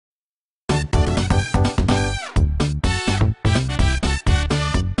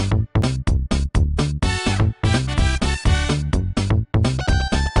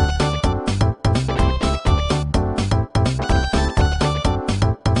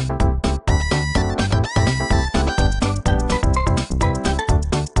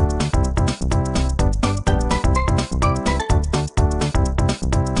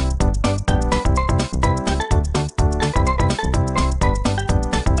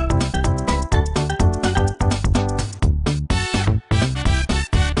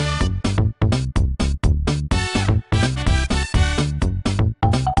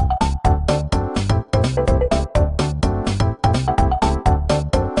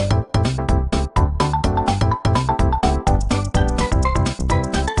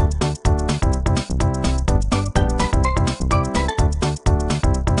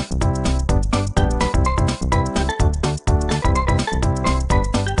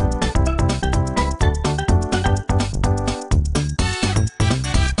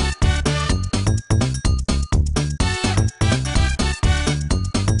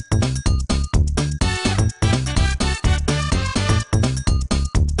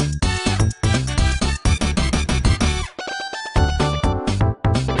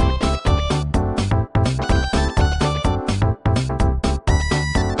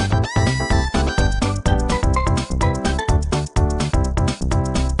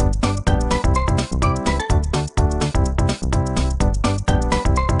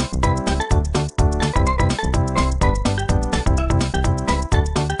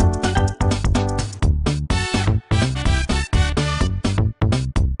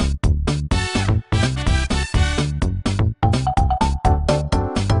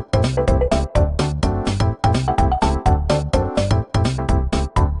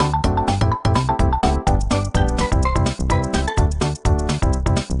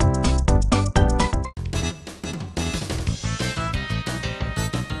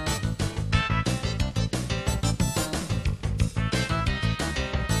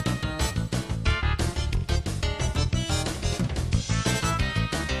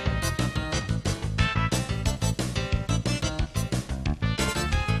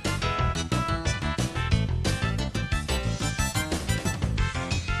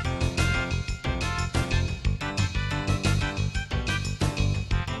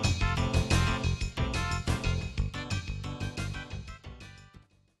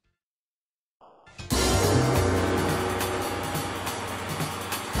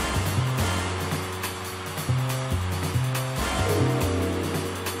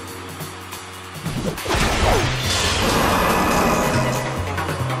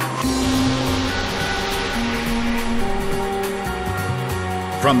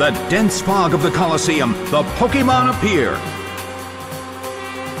From the dense fog of the Colosseum, the Pokémon appear.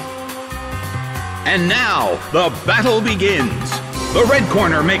 And now, the battle begins. The red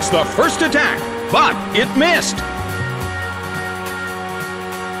corner makes the first attack, but it missed.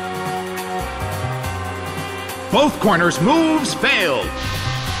 Both corners' moves failed.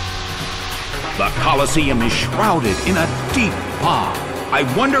 The Colosseum is shrouded in a deep fog. I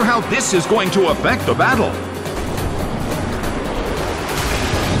wonder how this is going to affect the battle.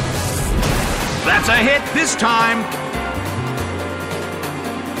 That's a hit this time.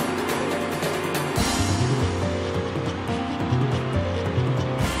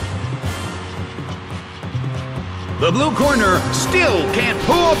 The blue corner still can't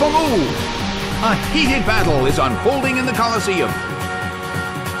pull off a move. A heated battle is unfolding in the Colosseum.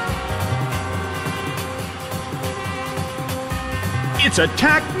 Its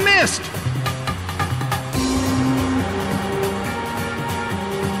attack missed.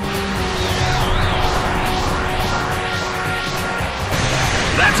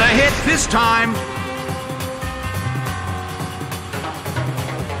 That's a hit this time.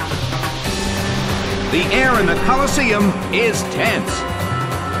 The air in the Colosseum is tense.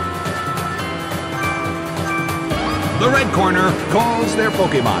 The red corner calls their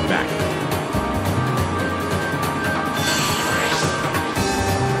Pokémon back.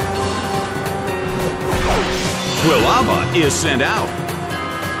 Quilava is sent out.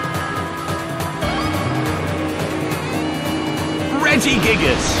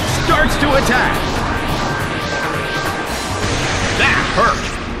 Regigigas starts to attack. That hurt.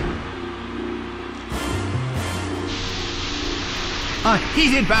 A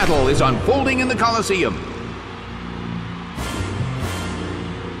heated battle is unfolding in the Colosseum.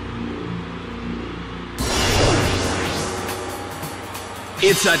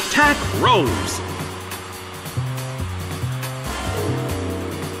 Its attack rose.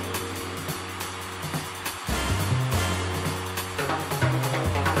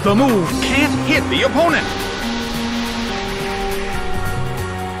 The move can't hit the opponent.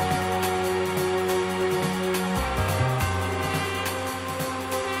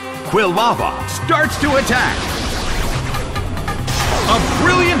 Quilava starts to attack. A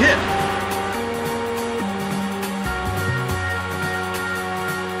brilliant hit.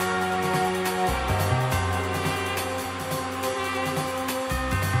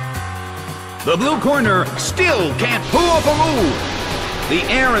 The blue corner still can't pull off a move. The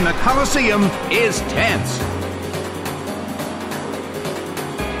air in the Colosseum is tense.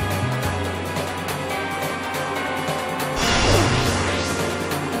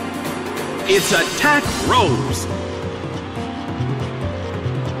 Its attack rose.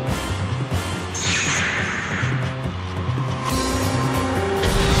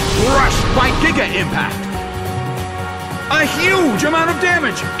 Crushed by Giga Impact. A huge amount of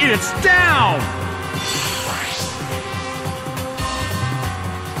damage. It's down.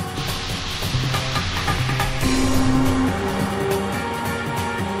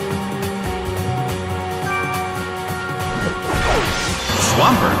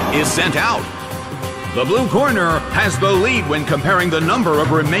 Swampert is sent out. The blue corner has the lead when comparing the number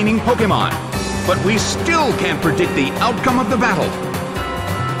of remaining Pokémon, but we still can't predict the outcome of the battle.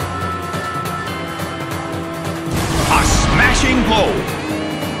 A smashing blow.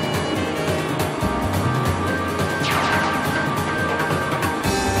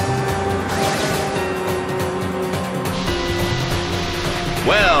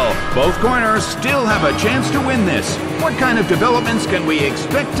 Well, both corners still have a chance to win this. What kind of developments can we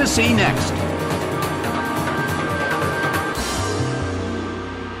expect to see next?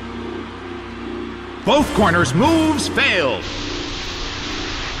 Both corners' moves failed.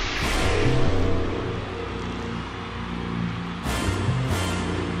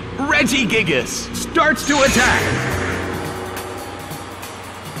 Regigigas starts to attack.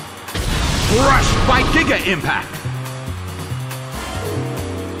 Crushed by Giga Impact.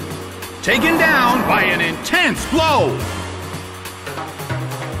 Taken down by an intense blow.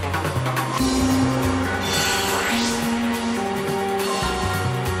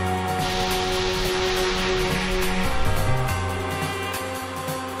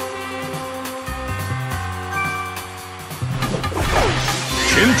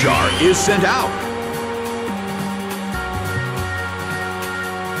 Chimchar is sent out.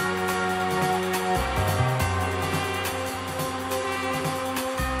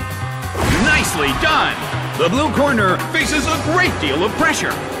 Nicely done! The blue corner faces a great deal of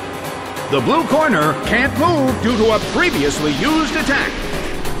pressure. The blue corner can't move due to a previously used attack.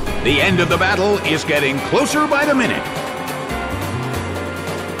 The end of the battle is getting closer by the minute.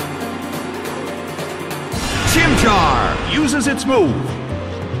 Chimchar uses its move.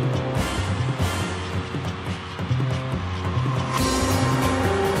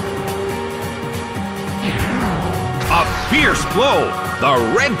 fierce blow.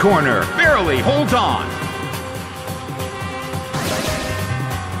 The red corner barely holds on.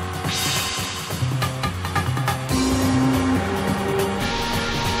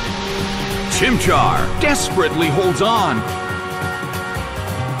 Chimchar desperately holds on.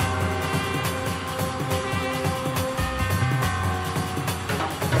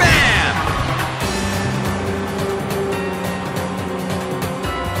 Bam!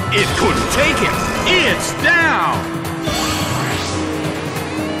 It couldn't take it. It's down.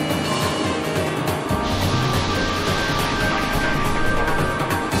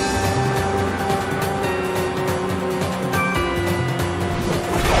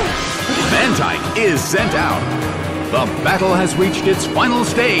 Mantyke is sent out. The battle has reached its final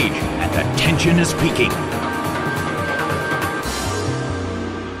stage, and the tension is peaking.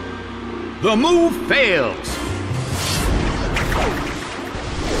 The move fails.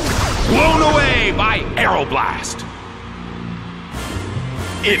 Blown away by Aeroblast.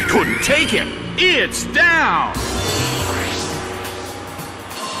 It couldn't take it. It's down.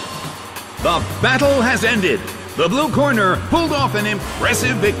 The battle has ended. The blue corner pulled off an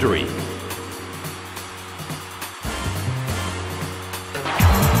impressive victory.